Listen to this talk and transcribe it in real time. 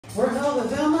We're held in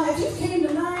Velma. If you came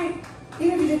tonight,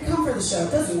 even if you didn't come for the show,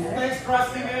 it doesn't matter. Thanks,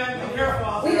 Rusty, man. Be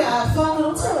careful. We got fun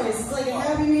little toys. It's like a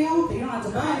Happy Meal, but you don't have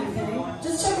to buy anything.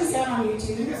 Just check us out on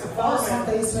YouTube. Follow us on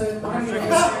Facebook. I'm going to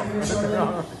Instagram here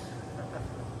shortly.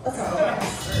 That's all I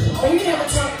have. But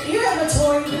you have a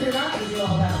toy, but you're not going to do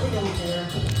all that. We don't care.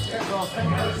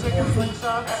 Chicken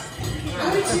slingshots.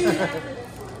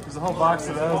 There's a whole box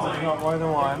of those if you want more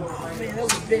than one. Man,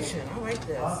 those are bitchin'. I like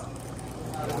this.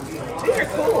 These are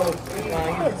cool. You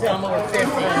can tell I'm over 50.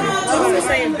 I'm just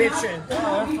saying bitchin'.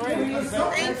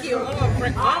 Thank you.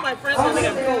 All my friends are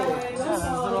saying cool. There's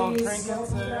little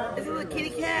trinkets there. Is it a kitty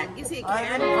cat? You see a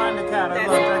cat? I didn't find a cat. I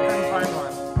looked. I couldn't find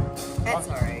one. That's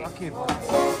alright. I'll keep one.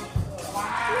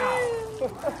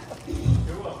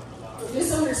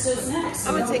 Misunderstood snacks.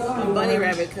 I'm gonna take a bunny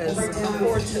rabbit because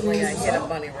unfortunately I hit a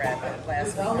bunny rabbit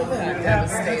last week. I'm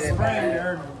devastated by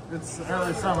it. It's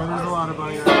early summer. There's a lot of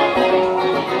bunny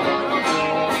rabbits.